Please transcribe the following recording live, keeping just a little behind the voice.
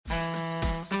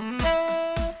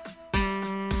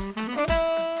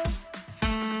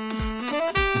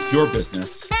It's your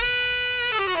business.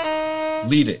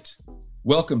 Lead it.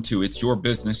 Welcome to It's Your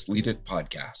Business, Lead It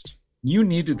podcast. You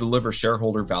need to deliver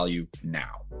shareholder value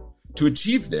now. To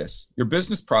achieve this, your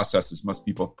business processes must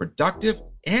be both productive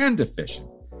and efficient.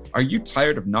 Are you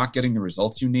tired of not getting the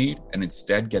results you need and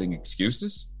instead getting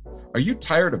excuses? Are you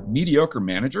tired of mediocre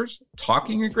managers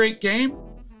talking a great game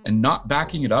and not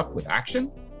backing it up with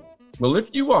action? Well,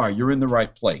 if you are, you're in the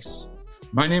right place.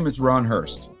 My name is Ron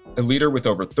Hurst, a leader with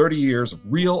over 30 years of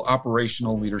real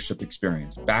operational leadership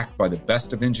experience, backed by the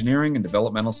best of engineering and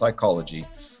developmental psychology.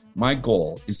 My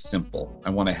goal is simple.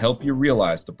 I want to help you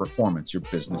realize the performance your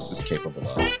business is capable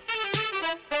of.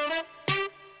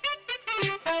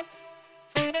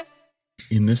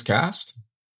 In this cast,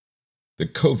 the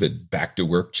COVID Back to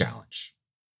Work Challenge.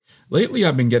 Lately,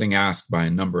 I've been getting asked by a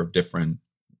number of different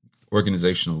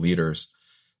organizational leaders,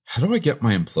 how do I get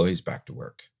my employees back to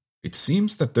work? It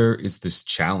seems that there is this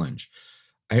challenge.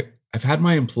 I've had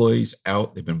my employees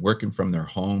out. They've been working from their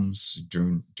homes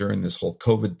during this whole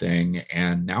COVID thing,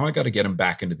 and now I got to get them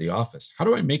back into the office. How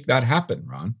do I make that happen,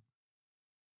 Ron?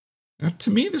 Now,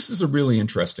 to me, this is a really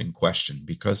interesting question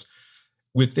because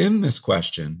within this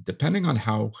question, depending on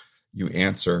how you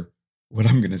answer what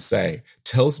I'm going to say,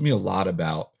 tells me a lot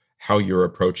about how you're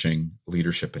approaching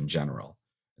leadership in general.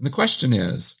 And the question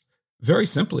is, very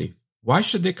simply, why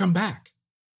should they come back?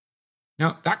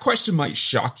 Now, that question might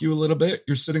shock you a little bit.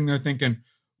 You're sitting there thinking,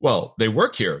 well, they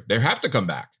work here. They have to come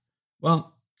back.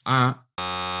 Well,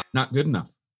 not good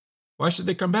enough. Why should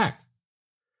they come back?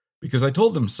 Because I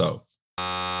told them so.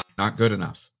 Not good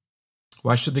enough.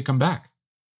 Why should they come back?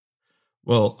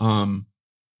 Well,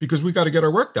 because we got to get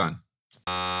our work done.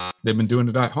 They've been doing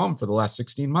it at home for the last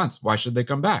 16 months. Why should they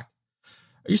come back?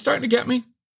 Are you starting to get me?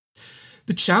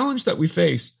 The challenge that we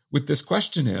face with this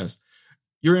question is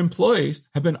your employees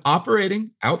have been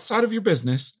operating outside of your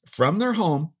business from their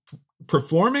home,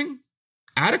 performing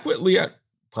adequately,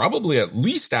 probably at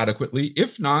least adequately,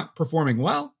 if not performing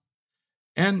well.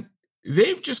 And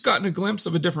they've just gotten a glimpse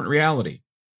of a different reality.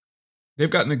 They've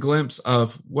gotten a glimpse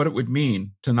of what it would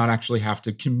mean to not actually have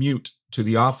to commute to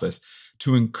the office,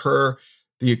 to incur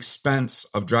the expense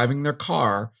of driving their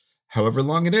car, however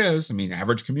long it is. I mean,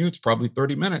 average commute's probably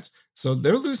 30 minutes. So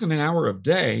they're losing an hour of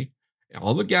day,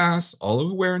 all the gas, all of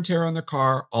the wear and tear on their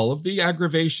car, all of the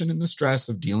aggravation and the stress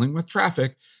of dealing with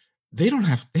traffic. They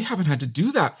haven't had to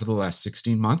do that for the last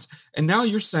 16 months. And now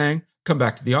you're saying, come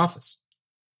back to the office.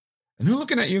 And they're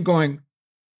looking at you going,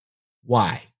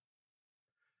 why?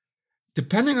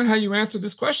 Depending on how you answer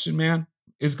this question, man,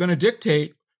 is going to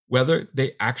dictate whether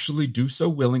they actually do so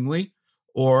willingly,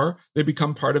 or they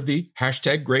become part of the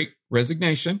hashtag great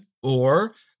resignation,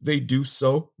 or they do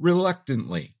so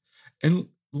reluctantly. And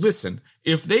listen,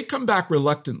 if they come back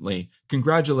reluctantly,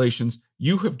 congratulations,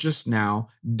 you have just now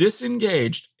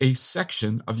disengaged a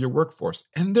section of your workforce.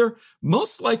 And they're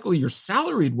most likely your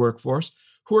salaried workforce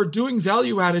who are doing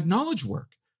value-added knowledge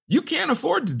work. You can't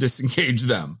afford to disengage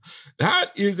them.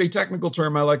 That is a technical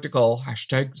term I like to call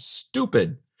hashtag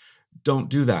stupid. Don't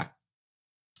do that.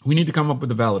 We need to come up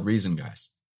with a valid reason, guys.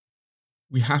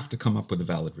 We have to come up with a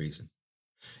valid reason.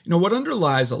 You know, what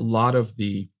underlies a lot of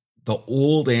the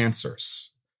old answers,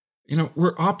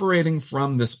 we're operating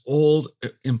from this old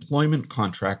employment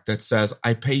contract that says,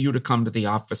 I pay you to come to the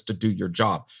office to do your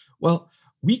job. Well,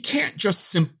 we can't just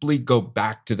simply go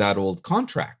back to that old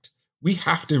contract. We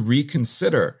have to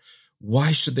reconsider,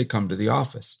 why should they come to the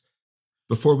office?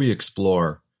 Before we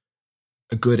explore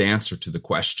a good answer to the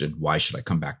question, why should I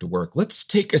come back to work? Let's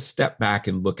take a step back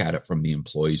and look at it from the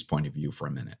employee's point of view for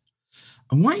a minute.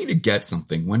 I want you to get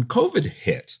something. When COVID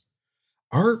hit,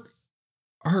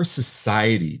 our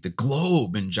society, the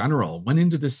globe in general, went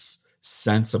into this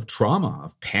sense of trauma,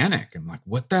 of panic. And like,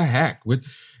 what the heck?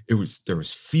 There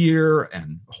was fear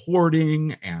and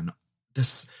hoarding and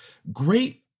this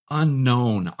great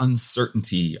unknown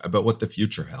uncertainty about what the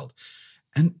future held.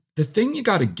 And the thing you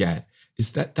got to get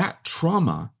is that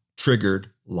trauma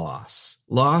triggered loss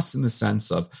in the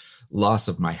sense of loss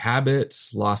of my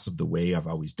habits, loss of the way I've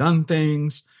always done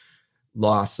things,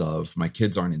 loss of my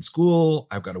kids aren't in school,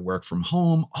 I've got to work from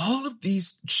home, all of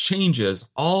these changes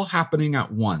all happening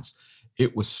at once.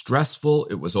 It was stressful,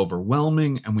 it was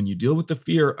overwhelming. And when you deal with the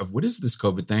fear of what is this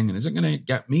COVID thing and is it going to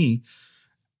get me,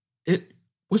 it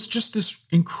was just this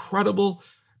incredible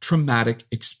traumatic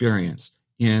experience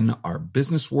in our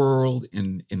business world,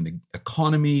 in the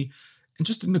economy, and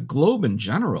just in the globe in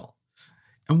general.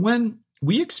 And when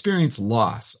we experience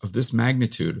loss of this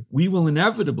magnitude, we will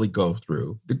inevitably go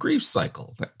through the grief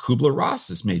cycle that Kubler-Ross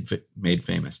has made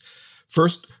famous.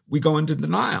 First, we go into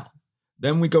denial.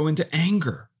 Then we go into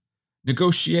anger,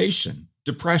 negotiation,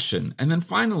 depression, and then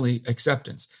finally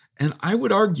acceptance. And I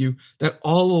would argue that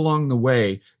all along the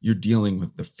way, you're dealing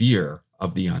with the fear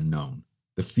of the unknown,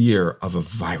 the fear of a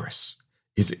virus.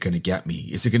 Is it going to get me?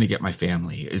 Is it going to get my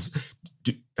family?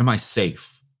 Am I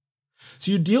safe? So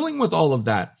you're dealing with all of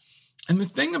that. And the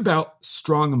thing about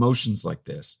strong emotions like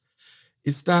this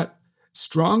is that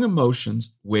strong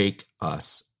emotions wake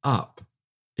us up.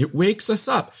 It wakes us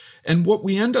up. And what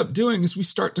we end up doing is we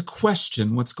start to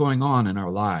question what's going on in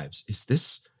our lives. Is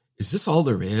this all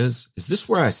there is? Is this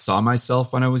where I saw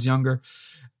myself when I was younger?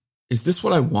 Is this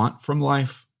what I want from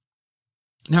life?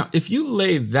 Now, if you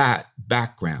lay that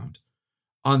background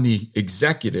on the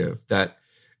executive that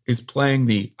is playing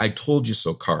the I told you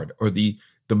so card, or the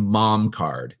mom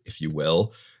card, if you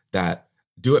will, that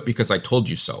do it because I told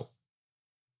you so.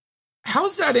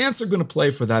 How's that answer going to play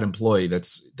for that employee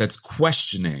that's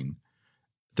questioning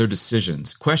their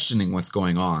decisions, questioning what's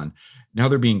going on? Now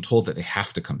they're being told that they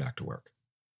have to come back to work.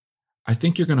 I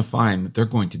think you're going to find that they're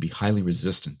going to be highly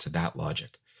resistant to that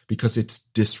logic because it's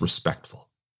disrespectful.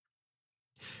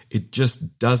 It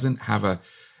just doesn't have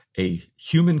a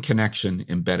human connection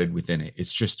embedded within it.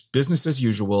 It's just business as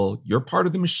usual. You're part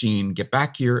of the machine. Get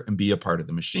back here and be a part of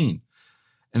the machine.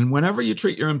 And whenever you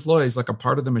treat your employees like a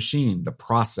part of the machine, the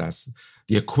process,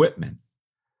 the equipment,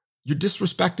 you're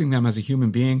disrespecting them as a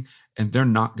human being, and they're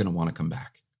not going to want to come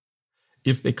back.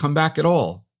 If they come back at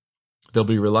all, they'll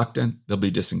be reluctant, they'll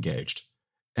be disengaged.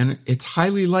 And it's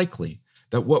highly likely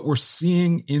that what we're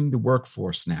seeing in the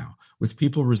workforce now, with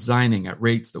people resigning at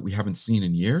rates that we haven't seen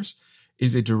in years,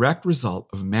 is a direct result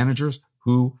of managers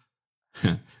who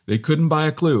they couldn't buy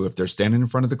a clue if they're standing in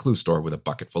front of the clue store with a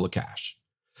bucket full of cash.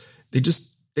 They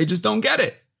just don't get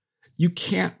it. You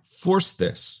can't force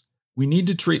this. We need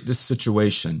to treat this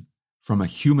situation from a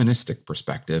humanistic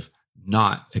perspective,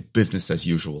 not a business as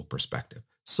usual perspective.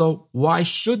 So why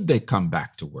should they come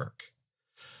back to work?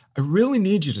 I really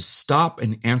need you to stop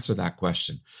and answer that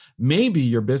question. Maybe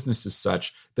your business is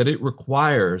such that it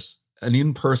requires an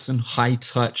in-person,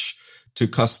 high-touch to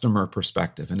customer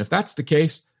perspective. And if that's the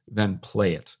case, then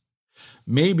play it.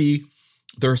 Maybe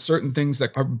there are certain things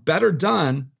that are better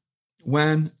done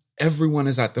when everyone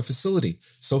is at the facility.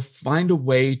 So find a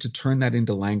way to turn that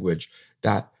into language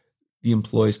that the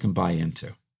employees can buy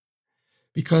into.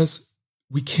 Because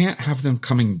we can't have them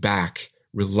coming back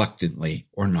reluctantly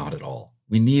or not at all.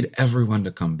 We need everyone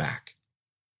to come back.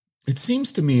 It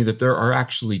seems to me that there are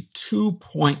actually 2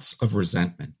 points of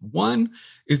resentment. One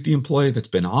is the employee that's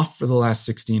been off for the last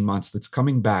 16 months that's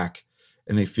coming back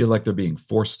and they feel like they're being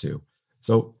forced to.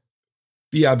 So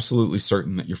be absolutely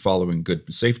certain that you're following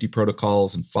good safety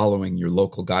protocols and following your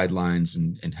local guidelines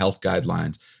and health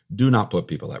guidelines. Do not put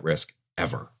people at risk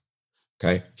ever.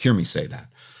 Okay? Hear me say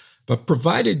that. But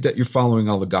provided that you're following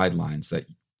all the guidelines that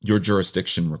your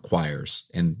jurisdiction requires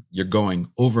and you're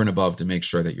going over and above to make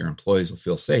sure that your employees will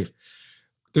feel safe,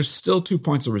 there's still 2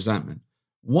 points of resentment.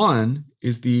 One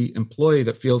is the employee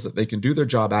that feels that they can do their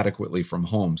job adequately from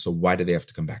home, so why do they have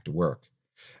to come back to work?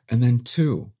 And then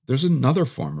 2, there's another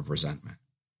form of resentment,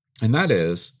 and that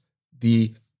is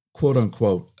the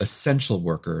quote-unquote essential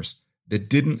workers that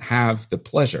didn't have the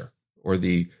pleasure or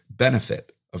the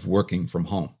benefit of working from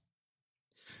home.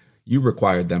 You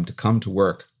required them to come to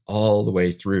work all the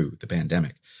way through the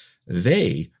pandemic.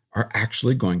 They are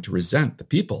actually going to resent the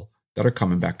people that are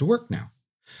coming back to work now.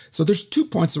 So there's 2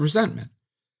 points of resentment.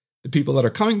 The people that are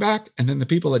coming back and then the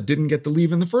people that didn't get to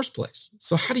leave in the first place.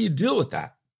 So how do you deal with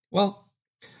that? Well,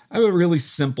 I have a really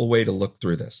simple way to look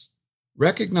through this.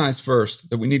 Recognize first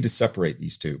that we need to separate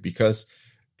these two because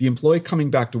the employee coming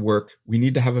back to work, we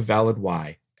need to have a valid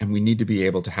why, and we need to be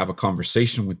able to have a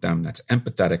conversation with them that's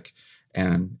empathetic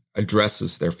and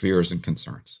addresses their fears and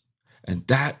concerns. And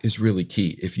that is really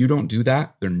key. If you don't do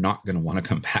that, they're not going to want to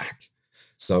come back.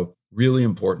 So really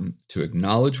important to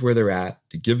acknowledge where they're at,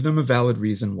 to give them a valid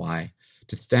reason why,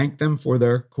 to thank them for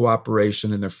their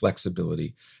cooperation and their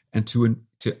flexibility, and to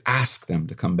ask them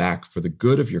to come back for the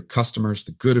good of your customers,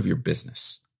 the good of your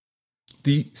business.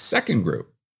 The second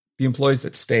group, the employees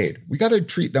that stayed, we got to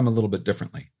treat them a little bit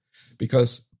differently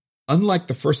because unlike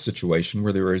the first situation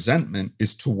where the resentment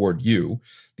is toward you,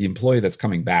 the employee that's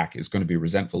coming back is going to be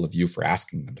resentful of you for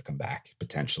asking them to come back,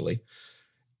 potentially.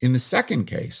 In the second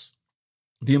case,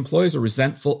 the employees are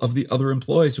resentful of the other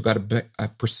employees who got a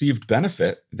perceived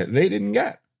benefit that they didn't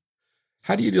get.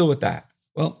 How do you deal with that?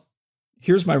 Well,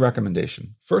 here's my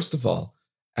recommendation. First of all,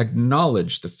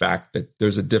 acknowledge the fact that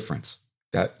there's a difference,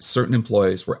 that certain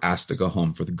employees were asked to go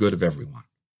home for the good of everyone.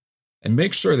 And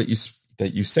make sure that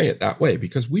you say it that way,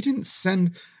 because we didn't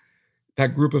send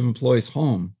that group of employees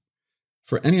home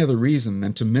for any other reason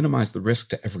than to minimize the risk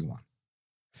to everyone.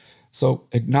 So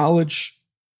acknowledge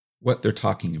what they're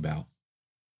talking about.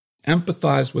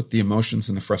 Empathize with the emotions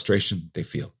and the frustration they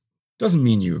feel. Doesn't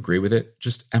mean you agree with it,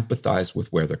 just empathize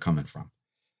with where they're coming from.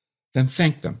 Then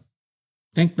thank them.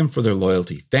 Thank them for their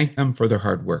loyalty. Thank them for their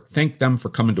hard work. Thank them for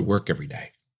coming to work every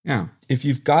day. Now, if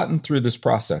you've gotten through this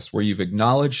process where you've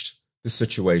acknowledged the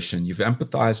situation, you've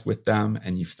empathized with them,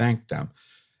 and you've thanked them,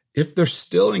 if they're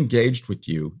still engaged with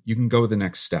you, you can go the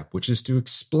next step, which is to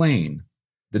explain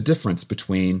the difference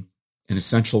between an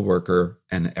essential worker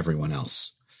and everyone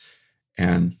else.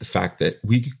 And the fact that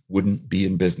we wouldn't be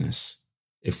in business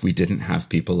if we didn't have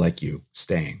people like you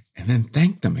staying, and then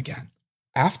thank them again.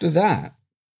 After that,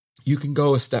 you can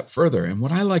go a step further. And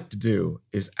what I like to do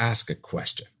is ask a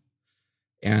question.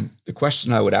 And the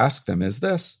question I would ask them is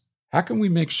this: how can we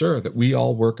make sure that we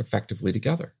all work effectively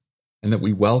together and that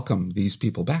we welcome these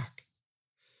people back?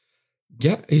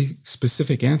 Get a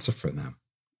specific answer from them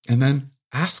and then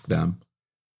ask them,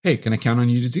 hey, can I count on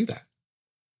you to do that?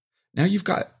 Now you've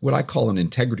got what I call an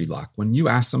integrity lock. When you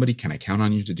ask somebody, can I count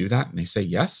on you to do that? And they say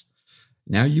yes.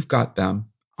 Now you've got them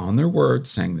on their word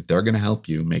saying that they're going to help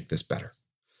you make this better.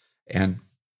 And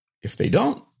if they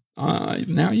don't,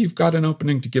 now you've got an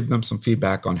opening to give them some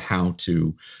feedback on how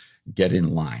to get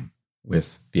in line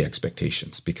with the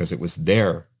expectations, because it was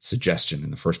their suggestion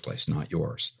in the first place, not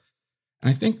yours. And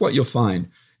I think what you'll find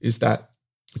is that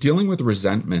dealing with the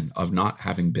resentment of not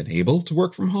having been able to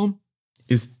work from home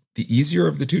is the easier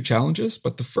of the two challenges.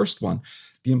 But the first one,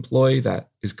 the employee that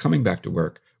is coming back to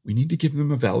work, we need to give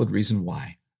them a valid reason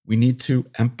why. We need to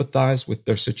empathize with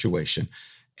their situation,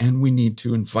 and we need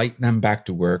to invite them back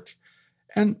to work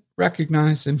and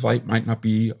recognize invite might not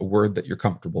be a word that you're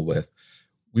comfortable with.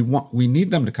 We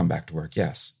need them to come back to work,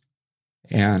 yes.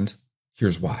 And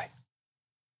here's why.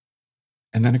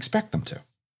 And then expect them to.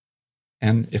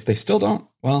 And if they still don't,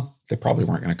 well, they probably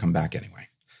weren't going to come back anyway.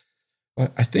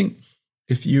 But I think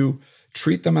if you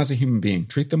treat them as a human being,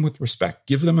 treat them with respect,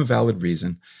 give them a valid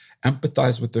reason,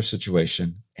 empathize with their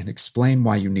situation, and explain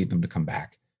why you need them to come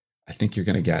back, I think you're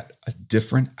going to get a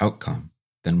different outcome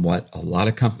than what a lot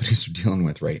of companies are dealing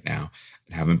with right now,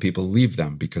 and having people leave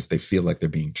them because they feel like they're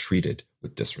being treated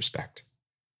with disrespect.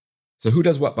 So who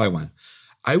does what by when?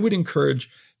 I would encourage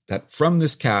that from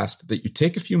this cast that you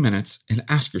take a few minutes and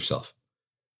ask yourself,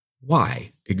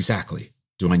 why exactly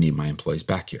do I need my employees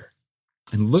back here?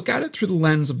 And look at it through the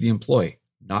lens of the employee,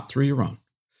 not through your own.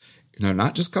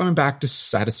 Not just coming back to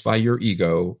satisfy your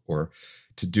ego or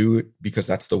to do it because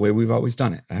that's the way we've always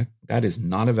done it. That is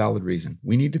not a valid reason.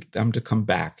 We need them to come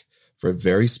back for a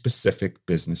very specific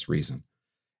business reason.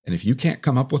 And if you can't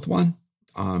come up with one,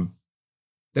 then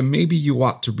maybe you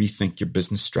ought to rethink your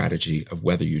business strategy of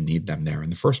whether you need them there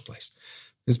in the first place.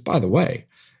 Because by the way,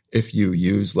 if you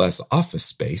use less office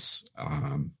space,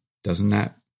 doesn't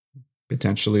that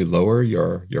potentially lower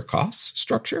your cost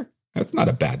structure? That's not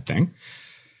a bad thing.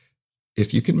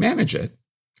 If you can manage it,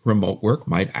 remote work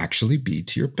might actually be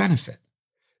to your benefit.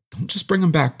 Don't just bring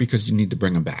them back because you need to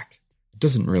bring them back. It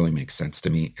doesn't really make sense to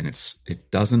me, and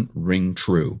it doesn't ring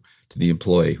true to the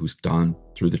employee who's gone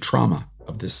through the trauma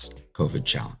of this COVID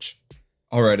challenge.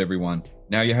 All right, everyone.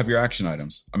 Now you have your action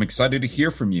items. I'm excited to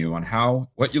hear from you on how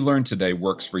what you learned today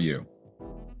works for you.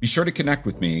 Be sure to connect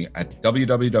with me at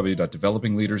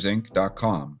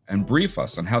www.developingleadersinc.com and brief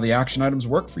us on how the action items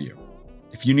work for you.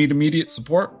 If you need immediate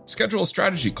support, schedule a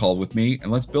strategy call with me and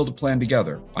let's build a plan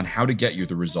together on how to get you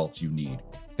the results you need.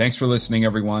 Thanks for listening,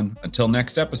 everyone. Until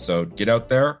next episode, get out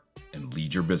there and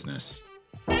lead your business.